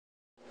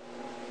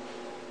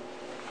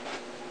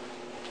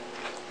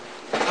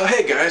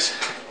Hey guys,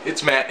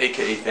 it's Matt,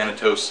 aka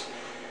Thanatos,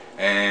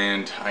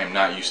 and I am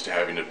not used to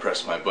having to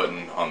press my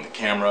button on the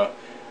camera.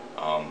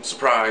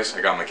 Surprise,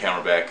 I got my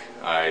camera back.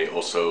 I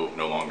also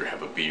no longer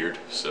have a beard,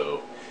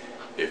 so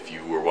if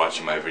you were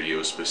watching my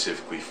videos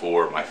specifically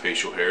for my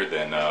facial hair,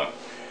 then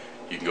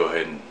you can go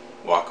ahead and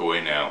walk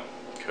away now,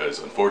 because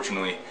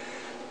unfortunately,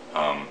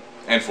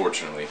 and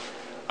fortunately,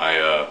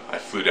 I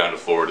flew down to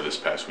Florida this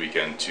past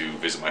weekend to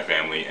visit my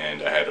family,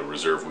 and I had a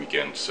reserve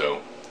weekend,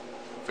 so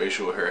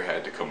facial hair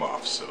had to come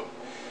off, so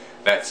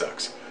that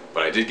sucks.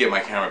 But I did get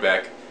my camera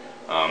back.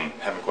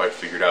 Haven't quite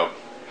figured out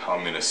how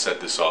I'm going to set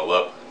this all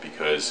up,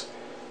 because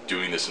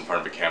doing this in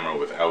front of a camera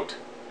without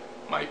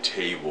my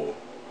table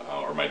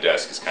or my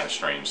desk is kind of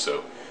strange,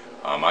 so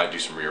I might do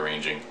some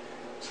rearranging.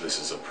 So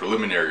this is a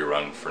preliminary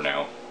run for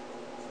now.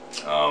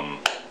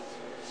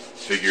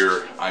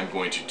 Figure I'm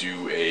going to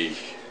do a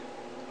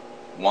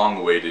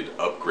long-awaited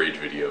upgrade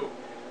video.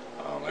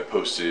 I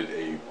posted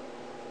a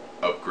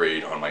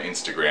upgrade on my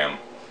Instagram,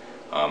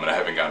 and I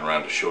haven't gotten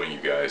around to showing you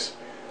guys.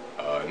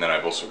 And then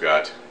I've also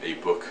got a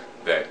book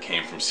that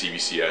came from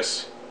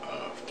CBCS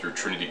through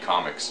Trinity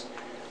Comics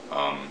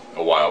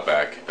a while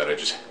back that I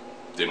just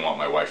didn't want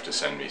my wife to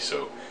send me,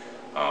 so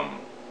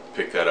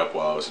picked that up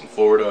while I was in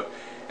Florida.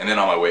 And then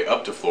on my way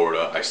up to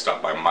Florida, I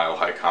stopped by Mile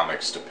High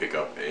Comics to pick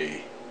up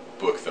a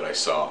book that I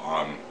saw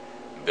on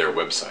their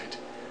website,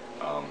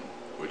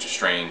 which is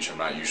strange. I'm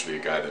not usually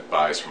a guy that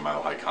buys from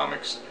Mile High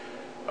Comics.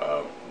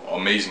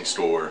 Amazing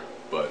store,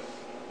 but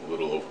a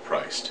little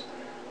overpriced.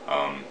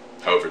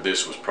 However,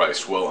 this was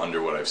priced well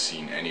under what I've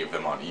seen any of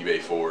them on eBay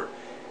for,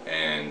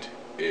 and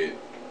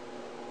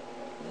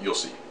you'll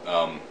see.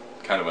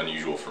 Kind of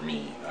unusual for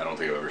me. I don't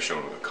think I've ever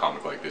shown a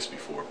comic like this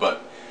before,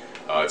 but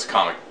it's a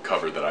comic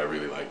cover that I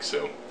really like.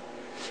 So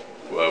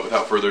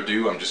without further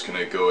ado, I'm just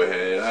gonna go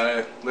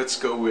ahead. Let's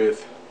go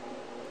with,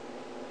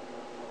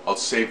 I'll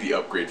save the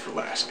upgrade for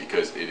last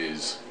because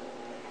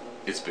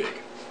it's big.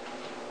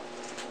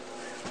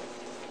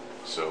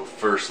 So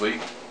firstly,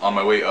 on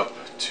my way up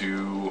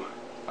to,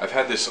 I've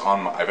had this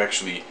on my,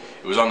 it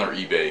was on their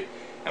eBay,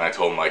 and I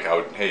told them, like,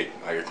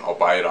 I'll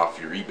buy it off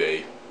your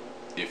eBay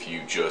if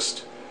you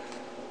just,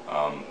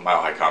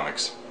 Mile High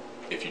Comics,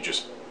 if you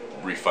just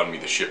refund me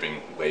the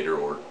shipping later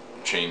or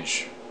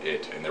change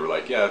it. And they were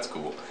like, yeah, that's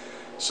cool.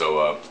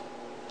 So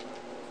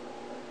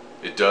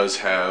it does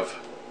have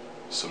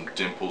some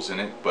dimples in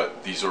it,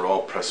 but these are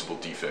all pressable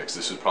defects.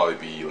 This would probably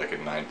be like a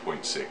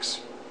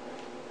 9.6.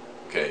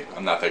 Okay,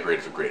 I'm not that great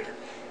of a grader.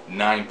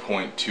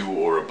 9.2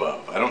 or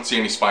above. I don't see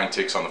any spine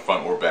ticks on the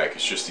front or back.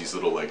 It's just these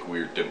little like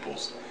weird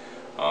dimples.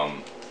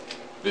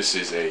 This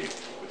is a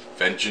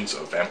Vengeance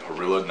of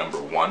Vampirella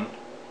 #1.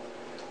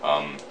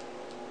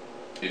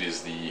 It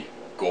is the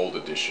gold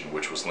edition,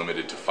 which was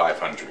limited to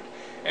 500,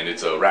 and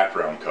it's a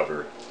wraparound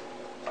cover.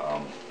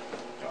 I'll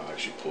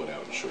actually pull it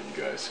out and show you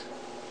guys.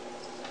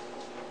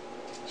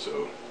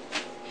 So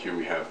here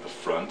we have the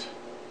front,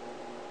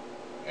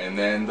 and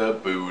then the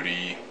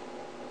booty.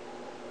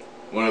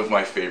 One of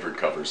my favorite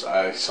covers.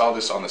 I saw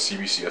this on the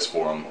CBCS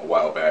forum a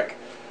while back,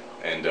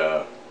 and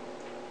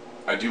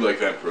I do like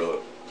Vampirella.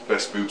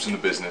 Best boobs in the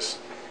business.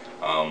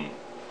 And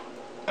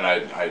I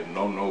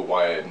don't know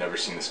why I had never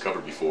seen this cover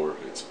before.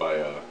 It's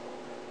by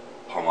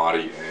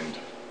Palmati, and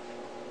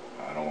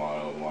I don't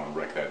want to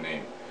wreck that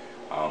name.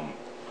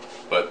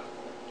 But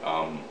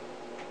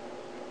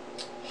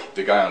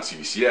the guy on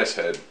CBCS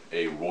had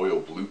a royal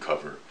blue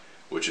cover,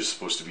 which is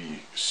supposed to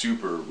be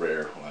super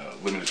rare,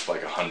 limited to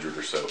like 100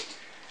 or so.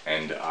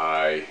 And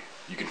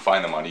you can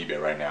find them on eBay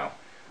right now.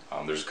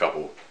 There's a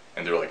couple,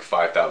 and they're like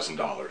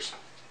 $5,000.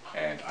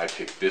 And I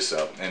picked this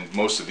up, and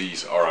most of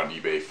these are on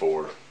eBay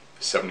for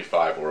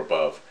 $75 or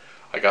above.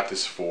 I got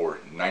this for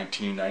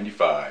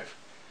 $19.95,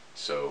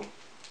 so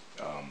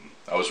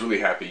I was really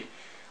happy.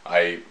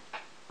 I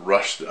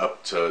rushed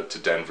up to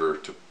Denver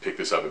to pick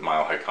this up at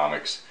Mile High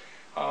Comics.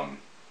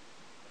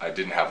 I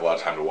didn't have a lot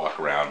of time to walk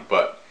around,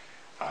 but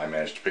I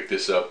managed to pick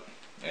this up,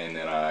 and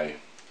then I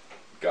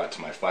got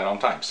to my flight on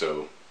time,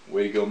 so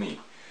way to go me.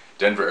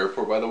 Denver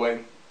airport, by the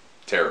way,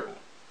 terrible.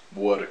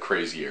 What a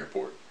crazy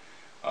airport.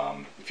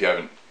 If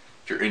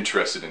you're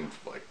interested in,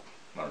 like,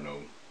 I don't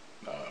know,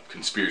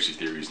 conspiracy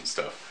theories and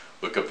stuff,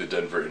 look up the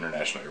Denver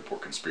International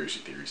Airport conspiracy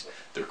theories.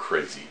 They're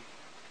crazy.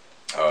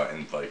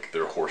 And like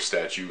their horse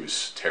statue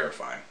is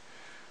terrifying.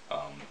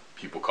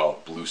 People call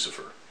it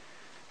Lucifer.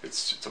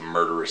 It's a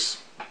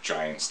murderous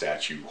giant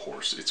statue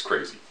horse. It's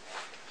crazy.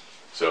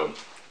 So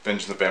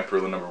Vengeance of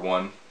Vampirella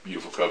 #1,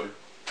 beautiful cover.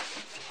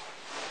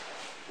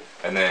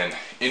 And then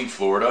in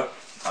Florida,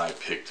 I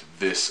picked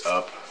this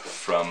up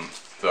from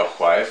the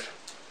wife.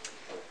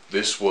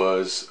 This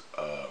was,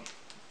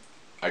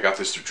 I got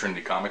this through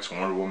Trinity Comics,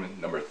 Wonder Woman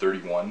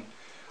 #31.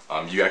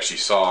 You actually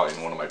saw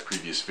in one of my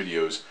previous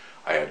videos,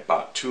 I had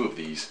bought 2 of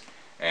these,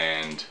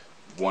 and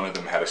one of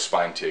them had a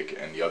spine tick,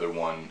 and the other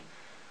one,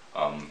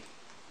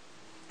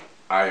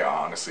 I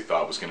honestly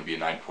thought was going to be a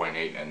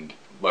 9.8, and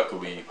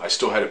luckily, I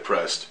still had it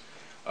pressed.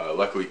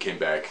 Luckily came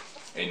back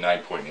a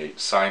 9.8,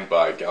 signed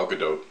by Gal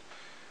Gadot.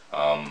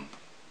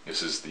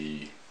 This is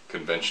the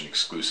convention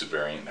exclusive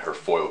variant, her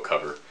foil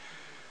cover.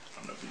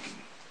 don't know if you can,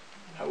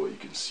 how well you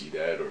can see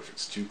that, or if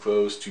it's too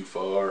close, too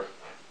far.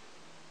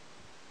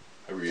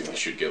 I really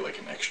should get like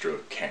an extra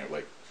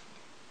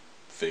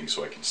thing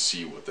so I can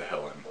see what the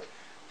hell I'm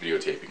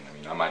videotaping. I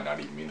mean, I might not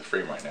even be in the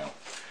frame right now.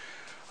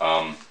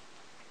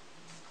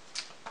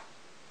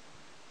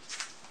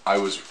 I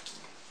was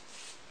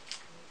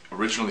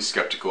originally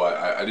skeptical.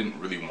 I didn't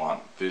really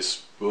want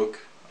this book.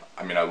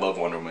 I mean, I love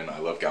Wonder Woman, I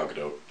love Gal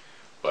Gadot,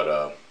 but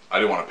I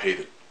didn't want to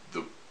pay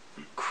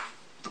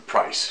the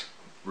price.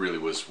 Really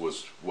was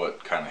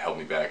what kind of held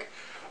me back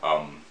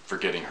for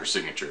getting her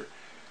signature.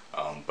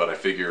 But I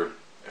figure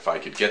if I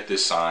could get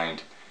this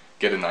signed,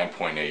 get a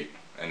 9.8,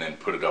 and then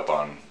put it up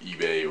on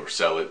eBay or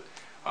sell it,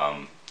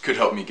 could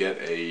help me get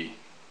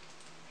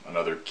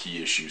another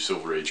key issue,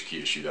 Silver Age key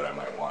issue that I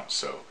might want.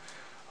 So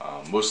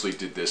mostly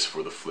did this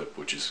for the flip,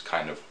 which is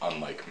kind of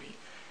unlike me.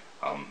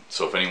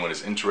 So if anyone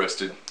is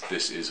interested,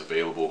 this is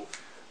available.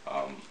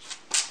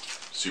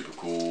 Super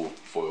cool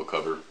foil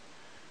cover.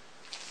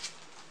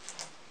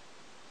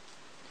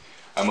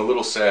 I'm a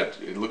little sad.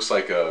 It looks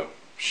like her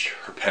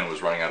pen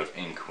was running out of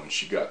ink when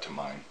she got to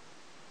mine.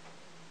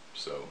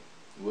 So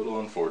a little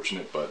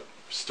unfortunate, but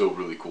still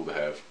really cool to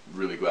have.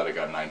 Really glad I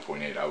got a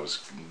 9.8. I was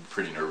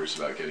pretty nervous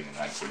about getting a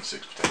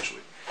 9.6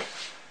 potentially.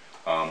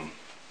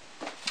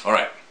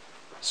 Alright,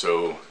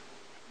 so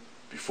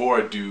before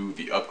I do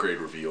the upgrade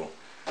reveal,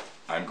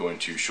 I'm going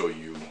to show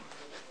you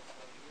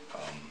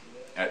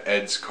at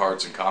Ed's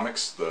Cards and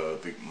Comics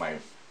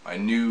my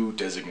new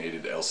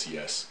designated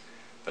LCS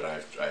that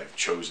I've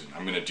chosen.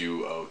 I'm going to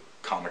do a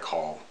comic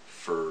haul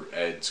for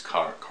Ed's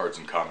Cards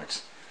and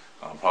Comics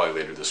probably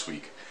later this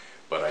week.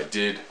 But I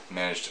did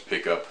manage to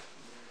pick up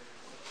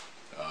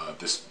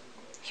this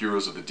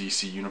Heroes of the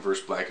DC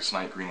Universe Blackest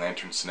Night Green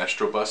Lantern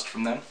Sinestro bust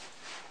from them.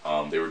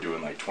 They were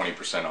doing like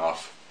 20%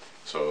 off,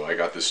 so I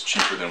got this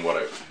cheaper than what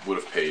I would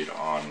have paid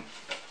on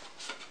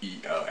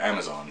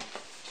Amazon.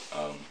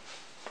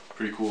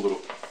 Pretty cool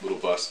little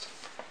bust.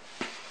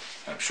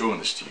 I'm showing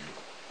this to you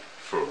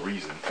for a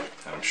reason,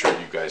 and I'm sure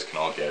you guys can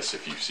all guess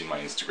if you've seen my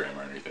Instagram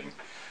or anything.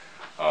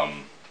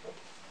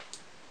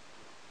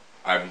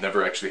 I've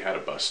never actually had a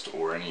bust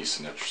or any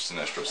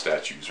Sinestro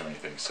statues or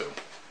anything, so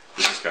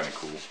this is kind of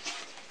cool.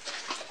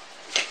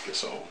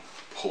 Guess I'll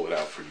pull it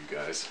out for you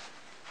guys.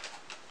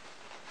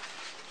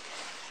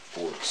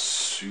 Oh, it's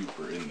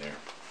super in there.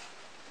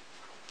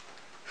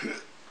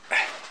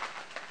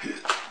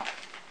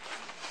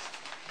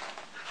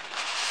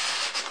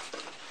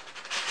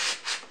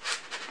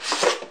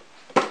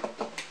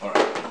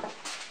 Alright.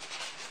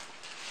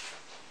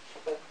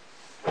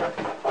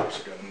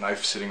 Also got a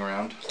knife sitting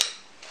around.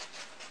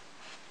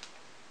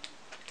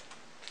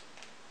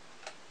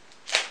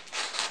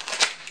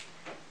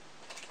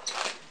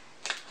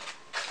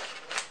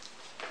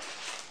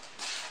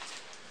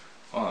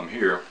 While I'm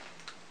here,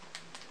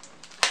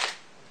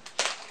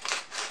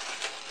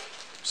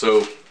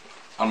 so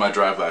on my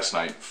drive last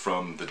night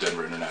from the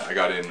Denver internet, I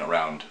got in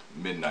around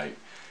midnight,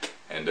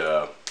 and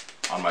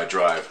on my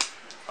drive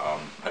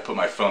I put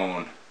my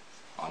phone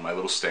on my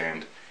little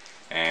stand,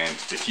 and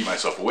to keep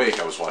myself awake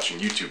I was watching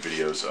YouTube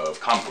videos of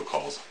comic book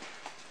hauls,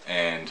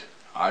 and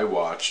I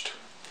watched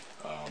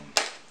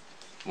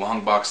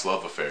Long Box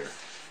Love Affair.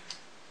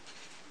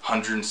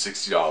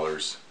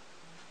 $160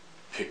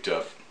 picked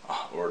up,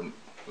 or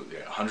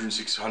yeah,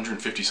 $150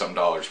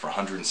 something for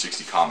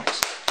 160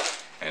 comics,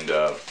 and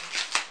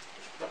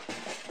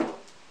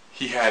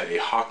he had a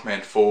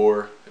Hawkman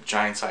 4, a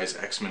Giant Size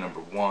X-Men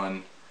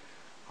 #1,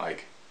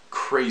 like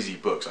crazy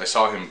books. I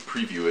saw him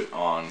preview it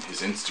on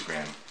his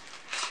Instagram,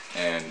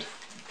 and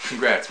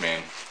congrats,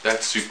 man,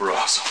 that's super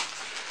awesome.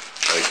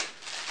 Like,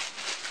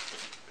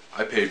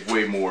 I paid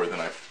way more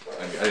than I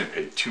mean, I didn't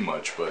pay too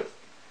much, but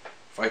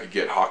if I could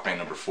get Hawkman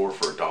 #4 for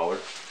 $1,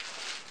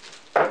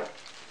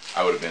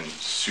 I would have been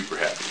super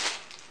happy.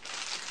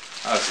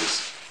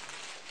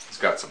 It's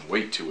got some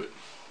weight to it.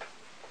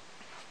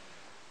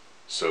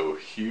 So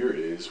here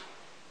is,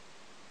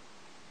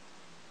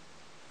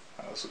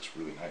 wow, this looks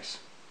really nice.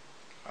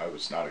 I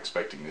was not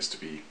expecting this to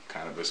be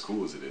kind of as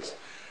cool as it is.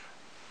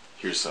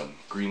 Here's some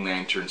Green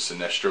Lantern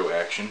Sinestro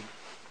action.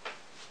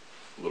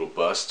 A little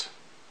bust.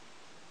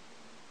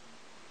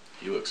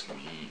 He looks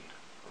mean.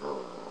 I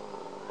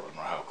don't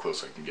know how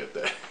close I can get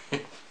that.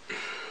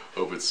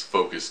 Hope it's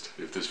focused.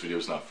 If this video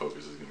is not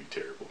focused, it's going to be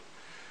terrible.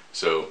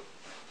 So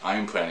I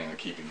am planning on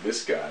keeping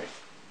this guy.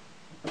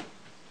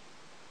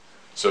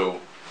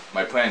 So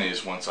my plan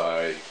is once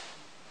I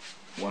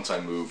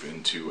move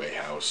into a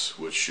house,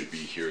 which should be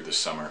here this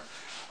summer,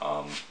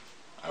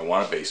 I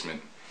want a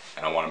basement,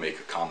 and I want to make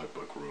a comic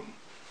book room.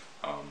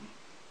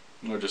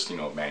 Or just, you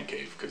know, a man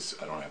cave, because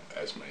I don't have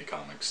as many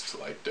comics to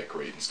like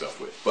decorate and stuff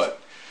with. But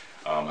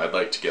I'd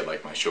like to get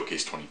like my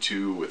Showcase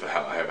 22 with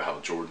I have a Hal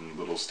Jordan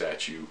little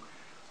statue.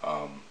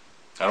 I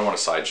don't want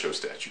a sideshow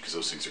statue because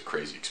those things are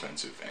crazy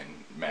expensive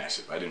and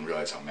massive. I didn't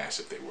realize how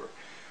massive they were,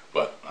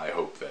 but I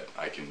hope that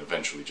I can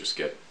eventually just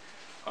get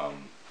a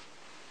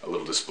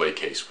little display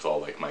case with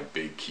all like my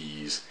big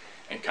keys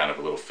and kind of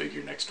a little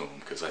figure next to them,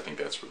 because I think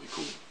that's really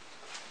cool.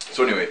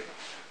 So anyway,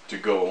 to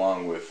go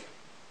along with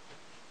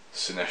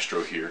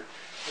Sinestro here.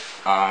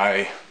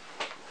 I,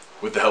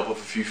 with the help of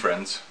a few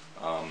friends,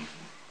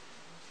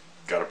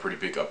 got a pretty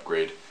big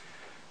upgrade.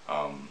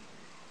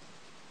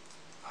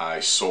 I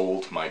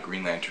sold my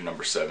Green Lantern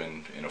number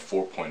 7 in a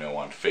 4.0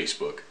 on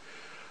Facebook,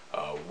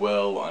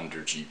 well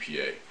under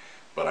GPA,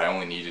 but I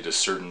only needed a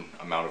certain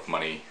amount of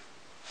money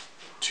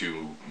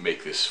to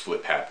make this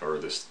flip happen, or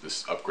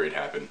this upgrade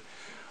happen.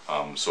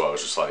 So I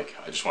was just like,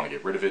 I just want to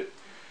get rid of it,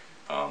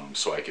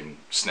 so I can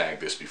snag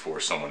this before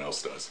someone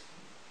else does.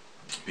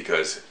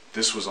 Because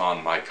this was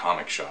on my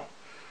comic shop,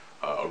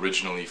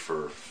 originally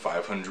for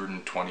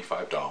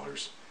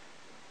 $525,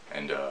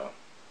 and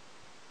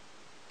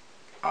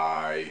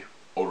I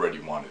already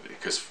wanted it,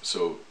 because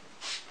so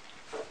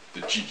the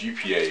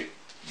GPA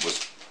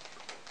was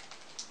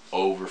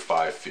over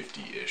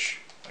 550-ish,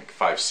 like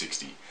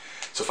 560,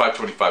 so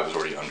 525 was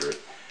already under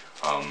it,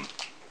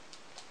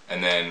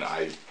 and then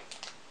I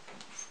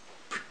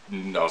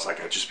was like,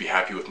 I'd just be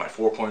happy with my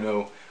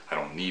 4.0, I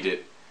don't need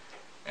it,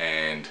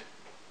 and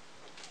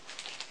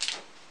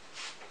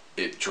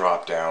it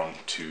dropped down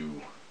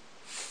to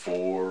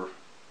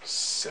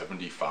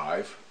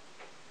 475,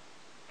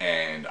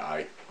 and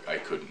I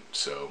couldn't.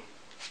 So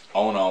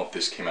all in all,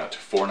 this came out to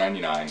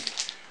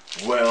 $4.99,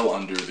 well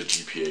under the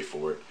GPA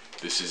for it.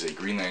 This is a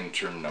Green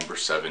Lantern number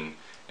 7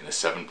 in a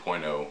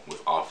 7.0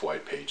 with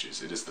off-white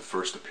pages. It is the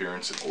first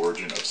appearance and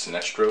origin of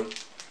Sinestro,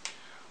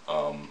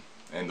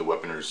 and the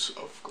Weaponers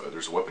of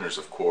there's a Weaponers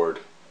of Cord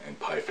and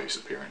Pieface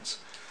appearance.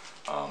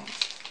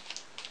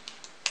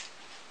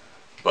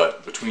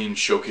 But between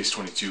Showcase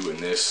 22 and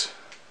this,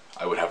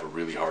 I would have a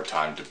really hard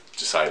time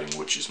deciding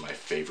which is my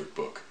favorite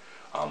book.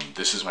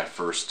 This is my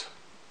first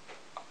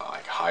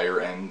like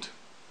higher end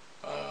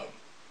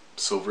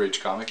Silver Age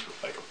comic.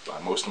 Like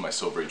most of my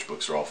Silver Age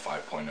books are all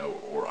 5.0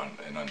 or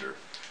and under.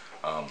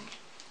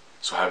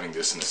 So having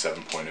this in a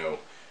 7.0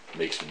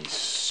 makes me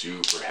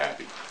super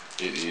happy.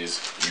 It is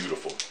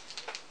beautiful.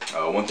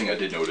 One thing I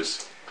did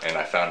notice, and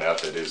I found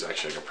out that it is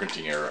actually like a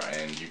printing error,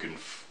 and you can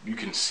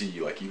see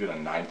like even a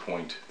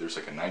there's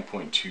like a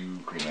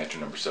 9.2 Green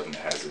Lantern number 7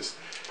 that has this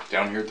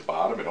down here at the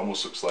bottom. It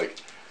almost looks like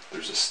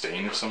there's a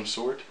stain of some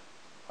sort,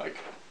 like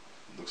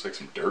it looks like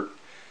some dirt,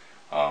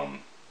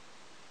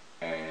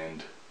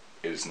 and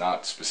it is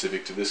not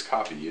specific to this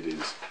copy. It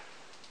is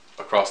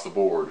across the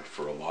board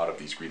for a lot of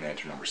these Green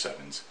Lantern number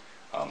 7s.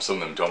 Some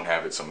of them don't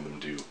have it, some of them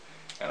do,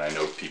 and I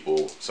know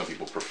some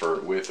people prefer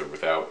it with or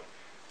without,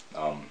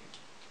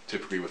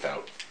 typically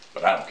without,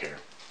 but I don't care.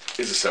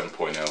 It's a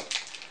 7.0.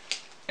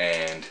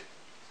 And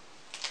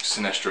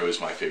Sinestro is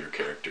my favorite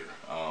character.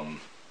 I'm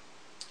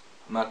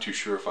not too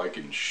sure if I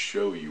can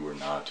show you or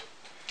not,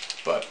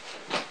 but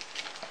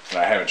and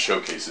I haven't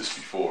showcased this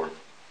before,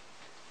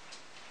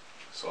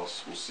 so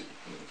we'll see.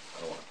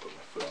 I don't want to put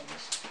my foot on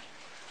this.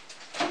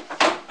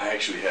 I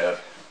actually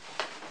have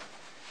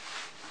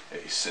a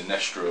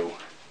Sinestro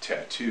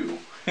tattoo.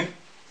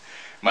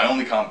 My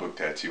only comic book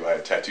tattoo. I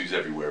have tattoos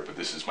everywhere, but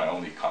this is my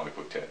only comic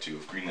book tattoo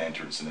of Green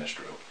Lantern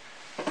Sinestro.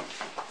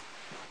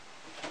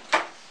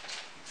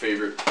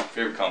 Favorite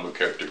comic book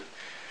character.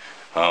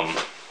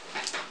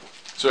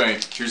 So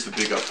anyway, here's the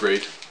big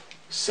upgrade.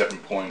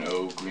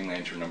 7.0 Green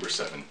Lantern number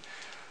 7.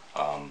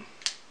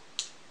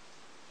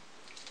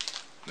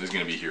 This is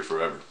going to be here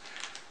forever.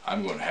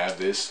 I'm going to have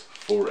this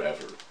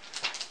forever.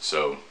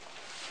 So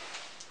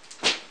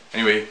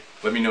anyway,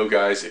 let me know,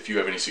 guys, if you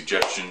have any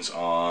suggestions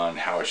on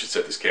how I should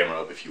set this camera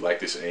up. If you like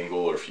this angle,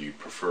 or if you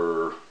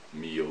prefer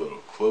me a little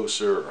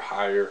closer or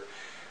higher,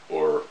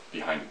 or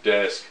behind the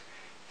desk.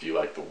 If you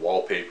like the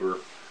wallpaper.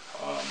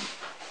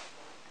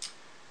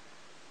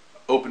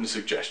 Open to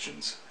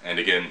suggestions. And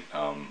again,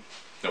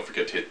 don't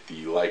forget to hit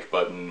the like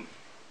button,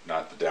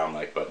 not the down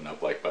like button,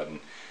 up like button,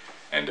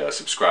 and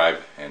subscribe.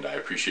 And I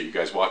appreciate you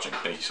guys watching.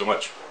 Thank you so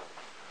much.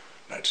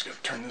 And I just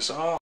gotta turn this off.